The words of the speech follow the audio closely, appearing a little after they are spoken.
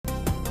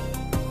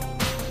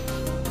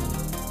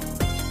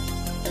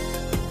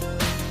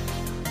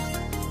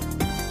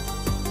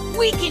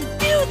We can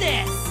do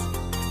this!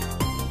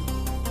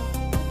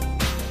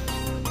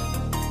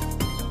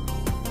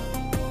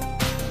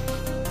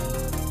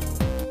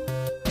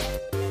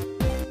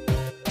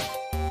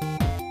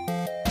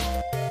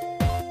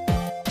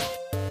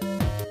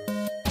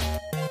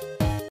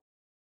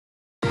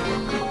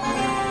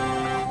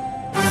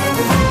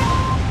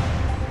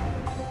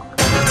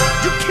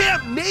 You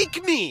can't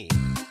make me!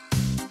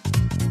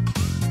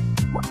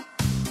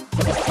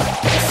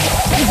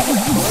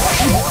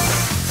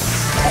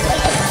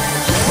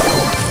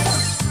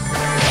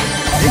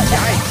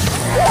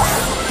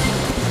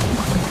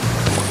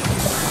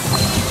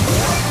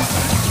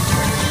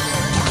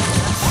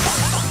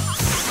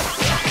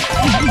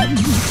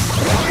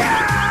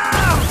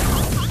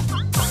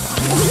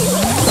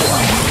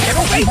 Get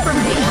away from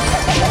me!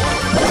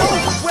 No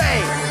way!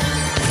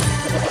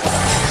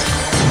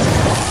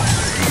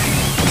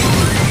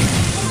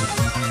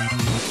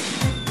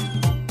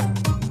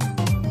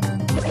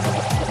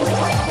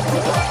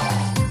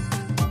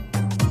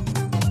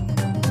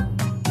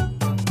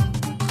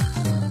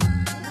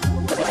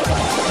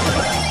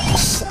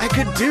 I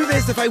could do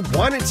this if I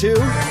wanted to.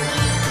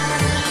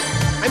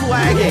 I'm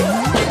lagging.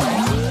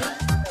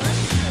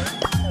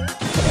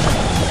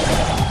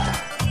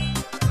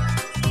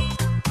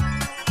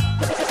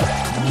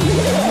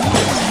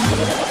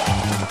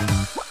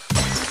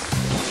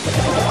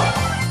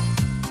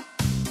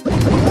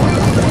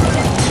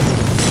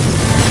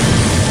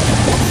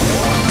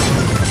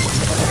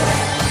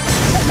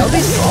 Don't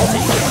be salty.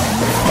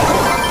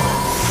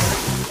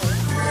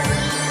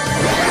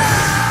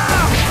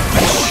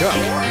 I'm shook.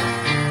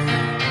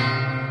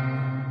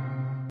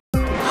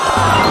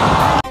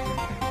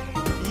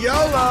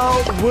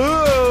 YOLO!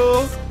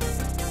 Woo!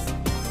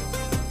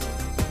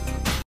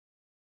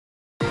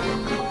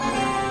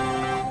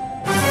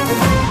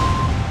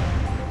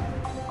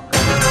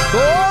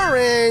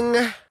 Boring!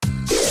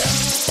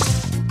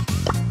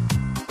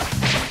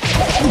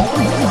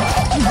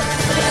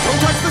 Don't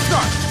touch the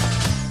start!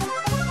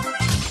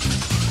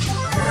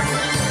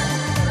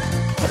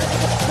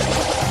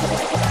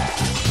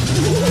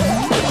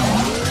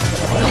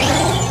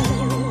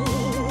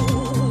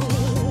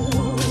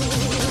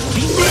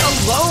 Leave me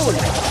alone!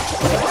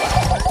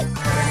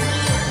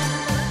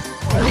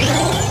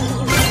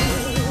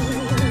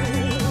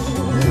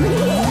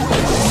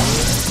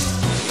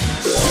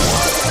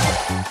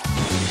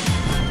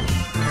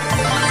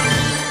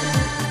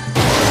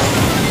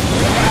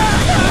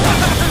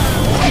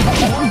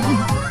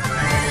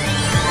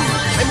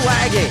 I'm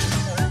lagging.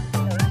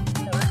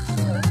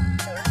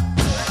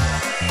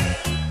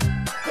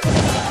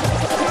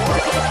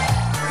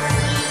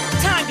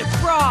 Time to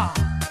brawl!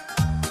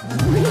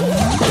 Leave me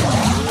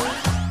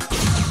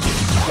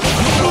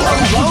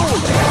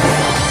alone!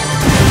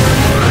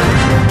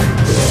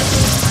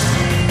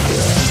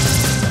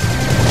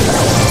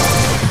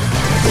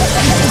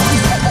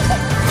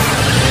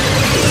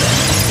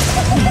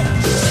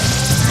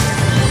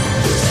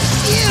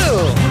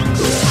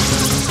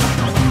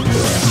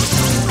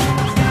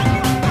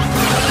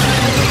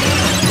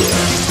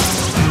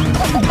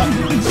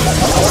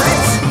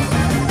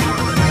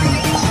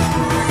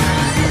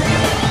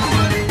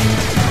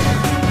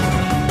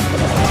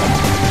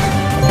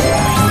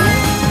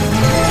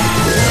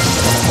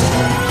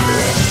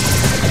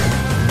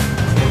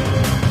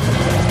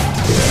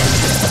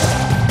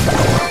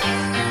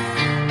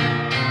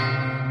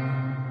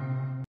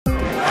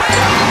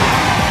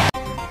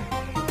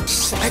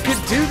 I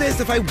could do this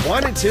if I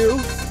wanted to.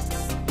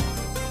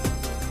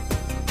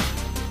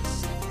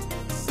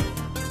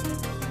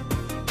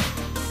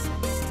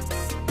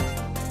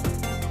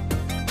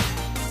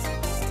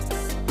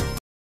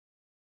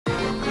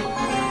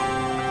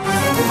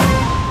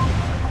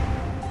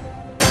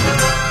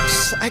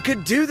 I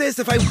could do this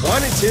if I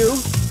wanted to.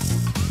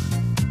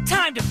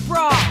 Time to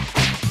brawl!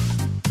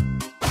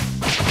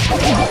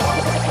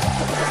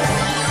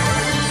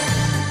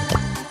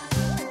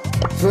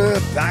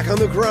 Back on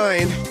the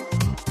grind.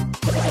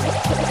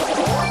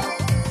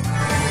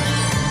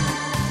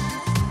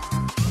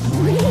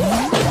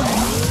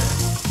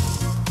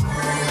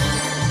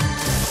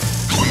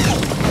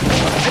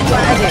 I'm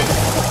lagging.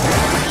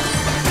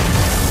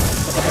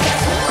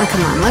 Oh,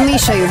 come on, let me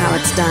show you how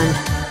it's done.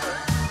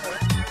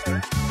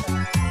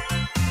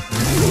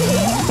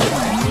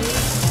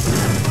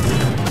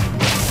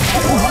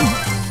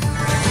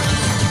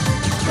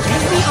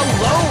 Leave me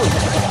alone.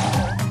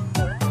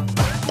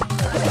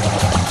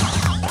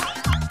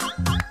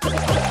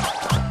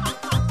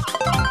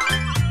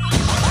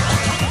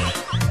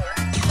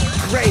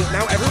 Great,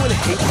 now everyone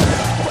hates me.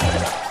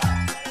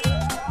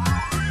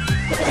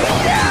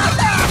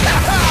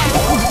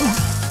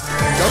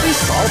 Don't be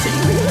salty.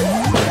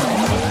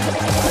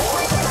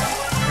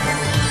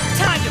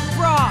 Time to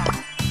brawl!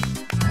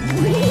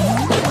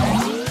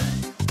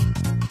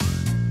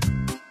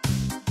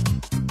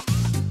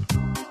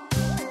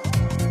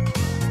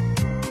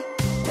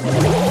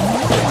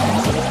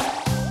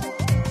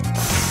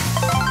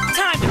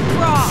 Time to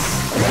brawl!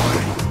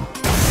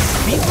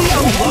 Leave me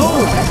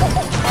alone.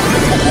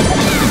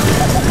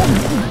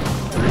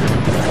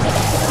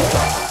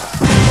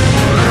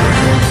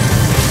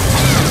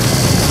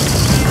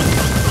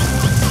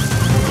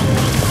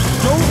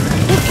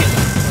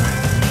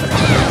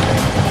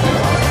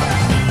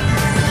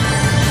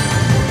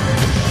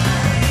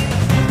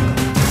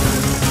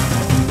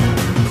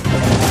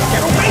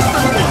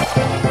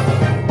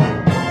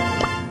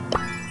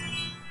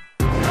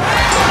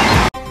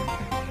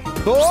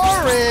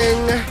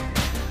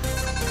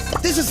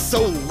 This is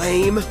so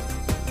lame.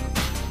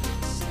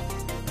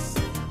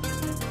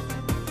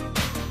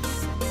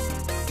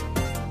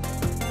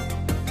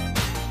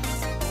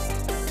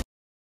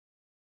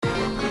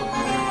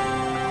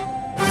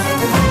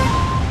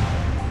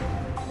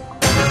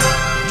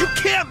 You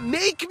can't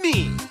make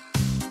me!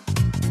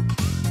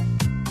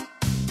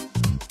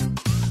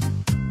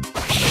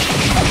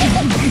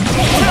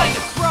 Time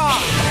to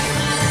frog!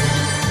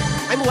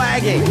 I'm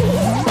lagging.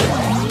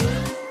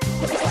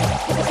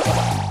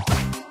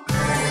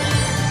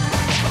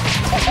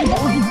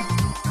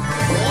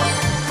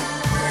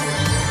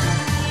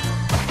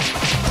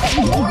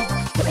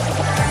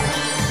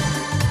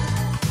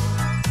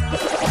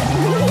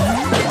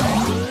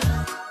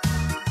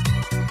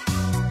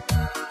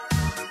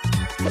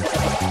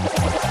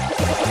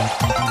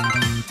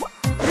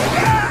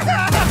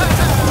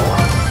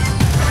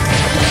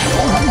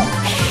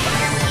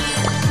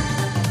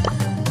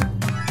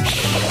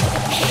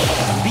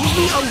 Leave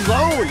me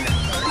alone!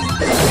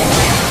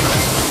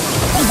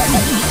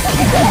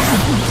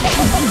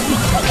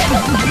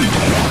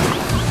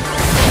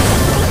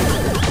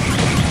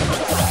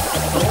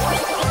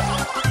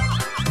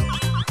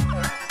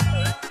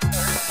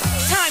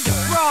 Time to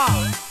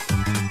frog!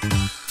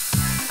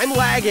 I'm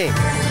lagging.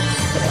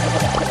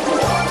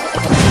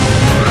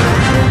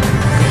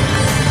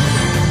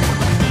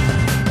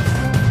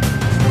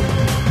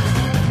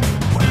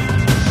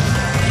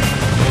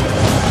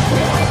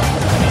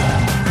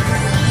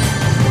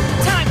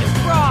 Time to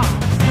frog!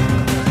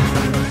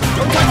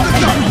 Don't touch the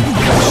stuff!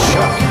 I'm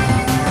shook.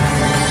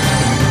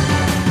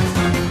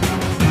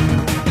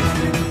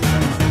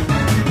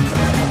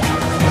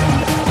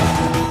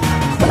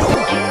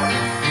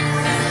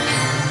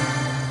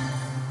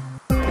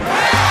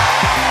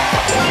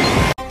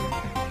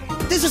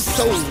 This is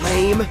so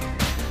lame.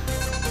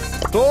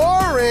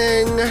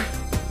 Boring.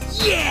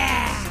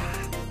 Yeah!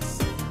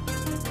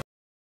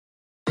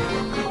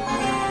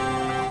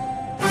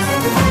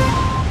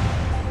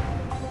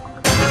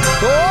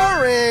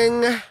 Boring.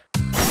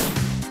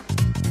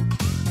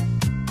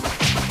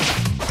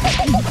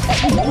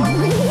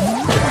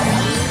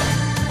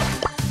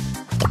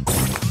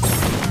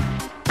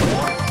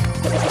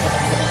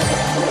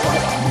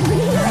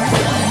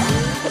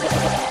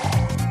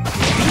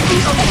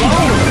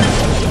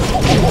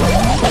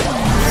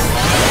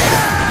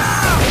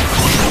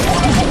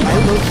 I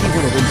low-key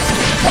wanna win this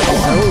game.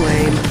 So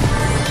lame.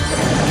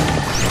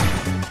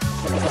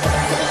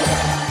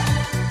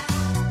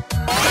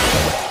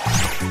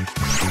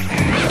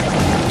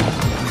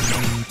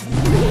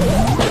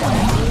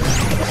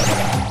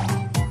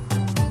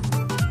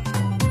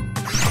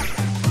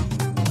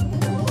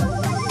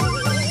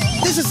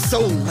 This is so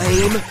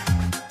lame.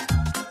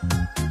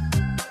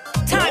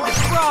 Time to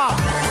frog!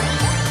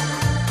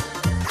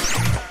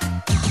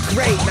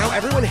 Great, now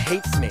everyone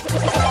hates me.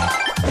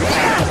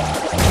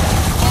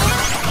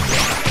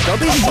 Don't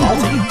be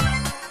salty.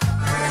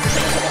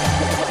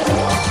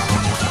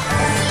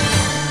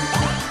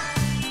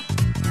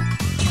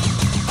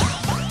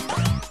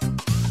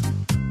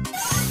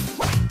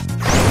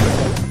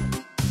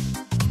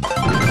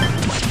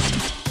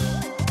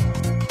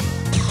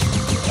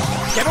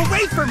 Get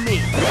away from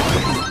me!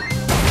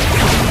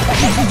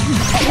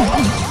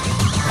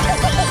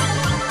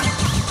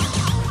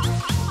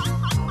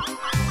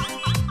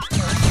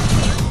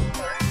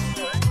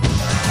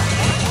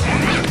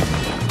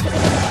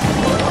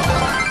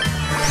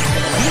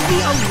 Leave me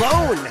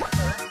alone!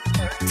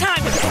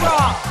 Time to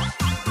frog!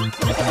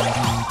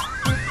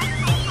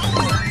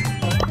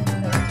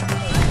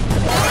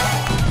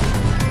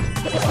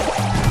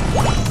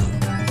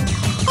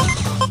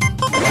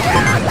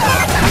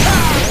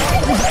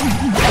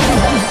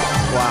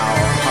 Wow,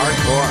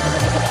 hardcore.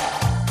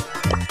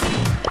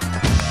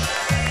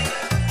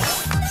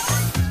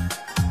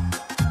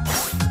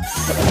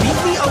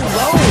 Leave me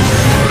alone!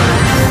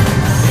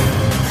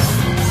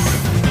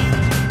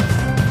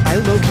 I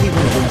low-key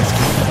want to win this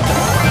game.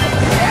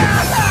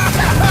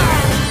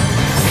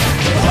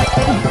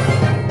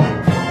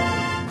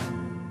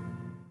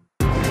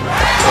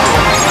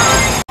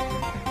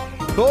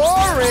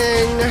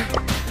 Boring!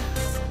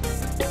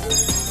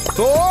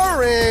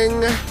 Boring!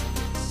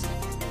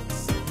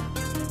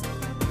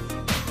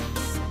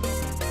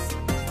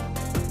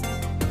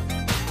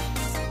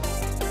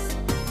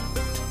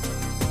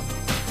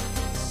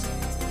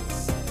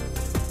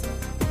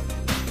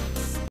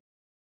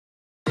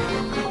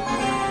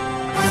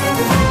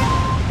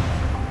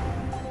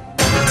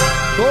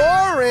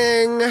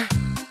 Boring!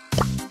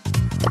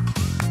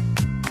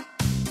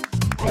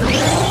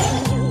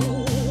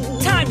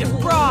 Time to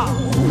frog!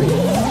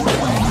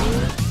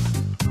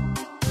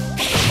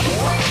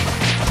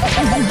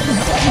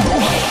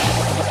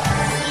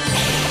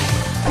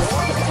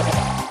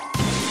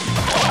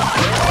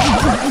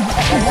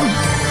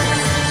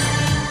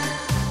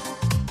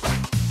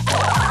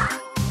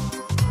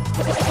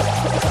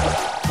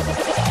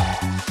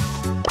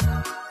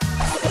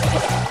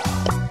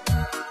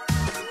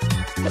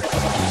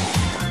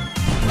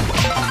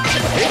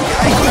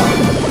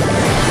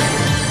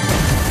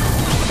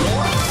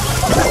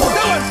 So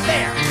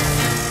unfair!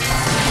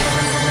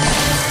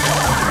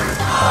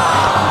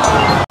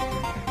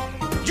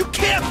 You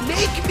can't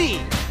make me!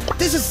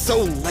 This is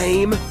so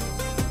lame.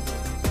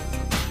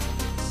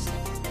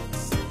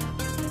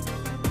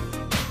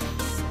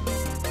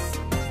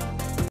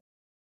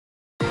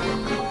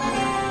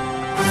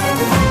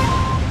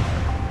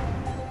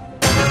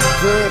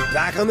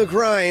 Back on the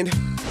grind.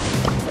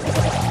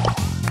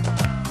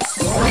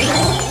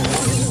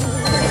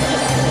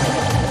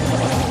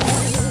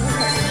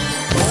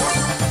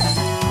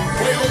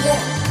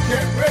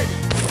 Get ready!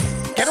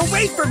 Get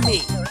away from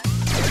me!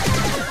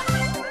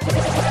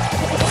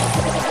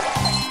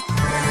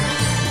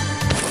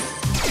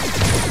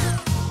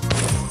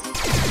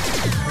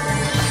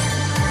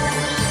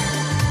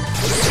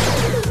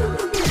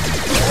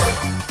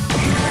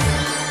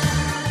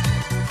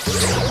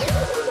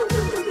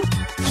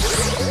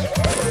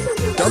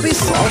 Don't be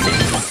salty.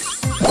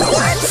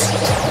 What?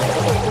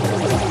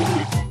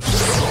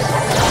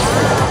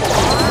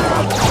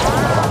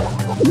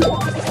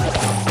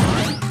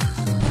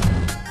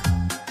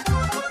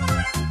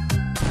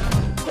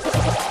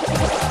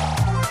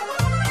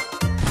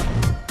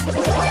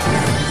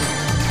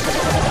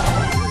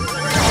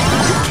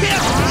 You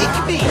can't make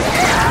me!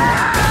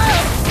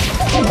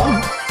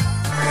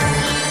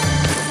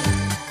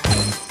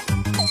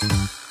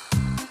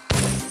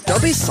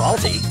 Don't be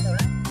salty.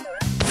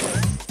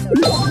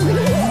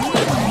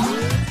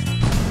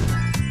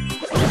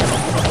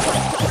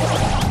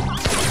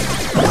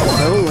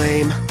 So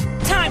lame.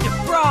 Time to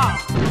brawl!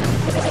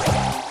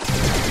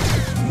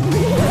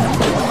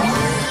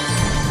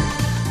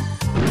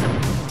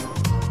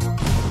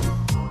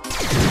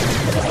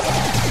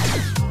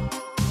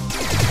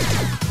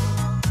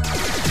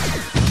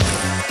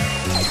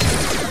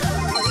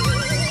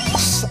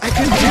 I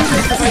could do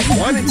this if I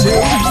wanted to.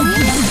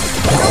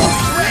 No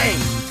way!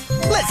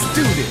 Let's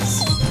do this.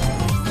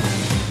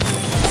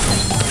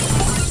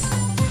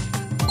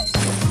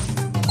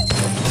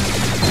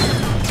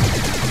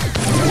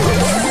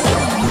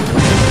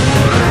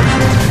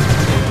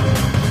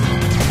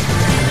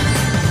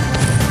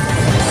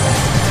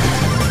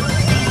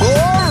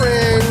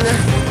 Boring!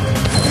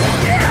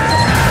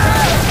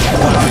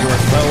 Wow, you are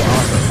so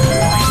awesome.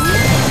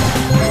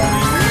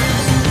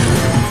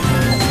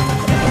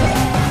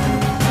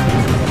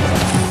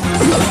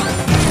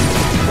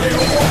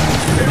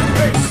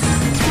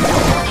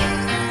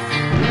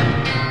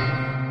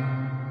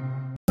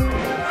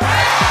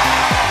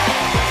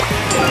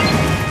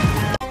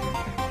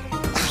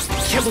 I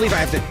can't believe I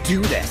have to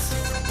do this.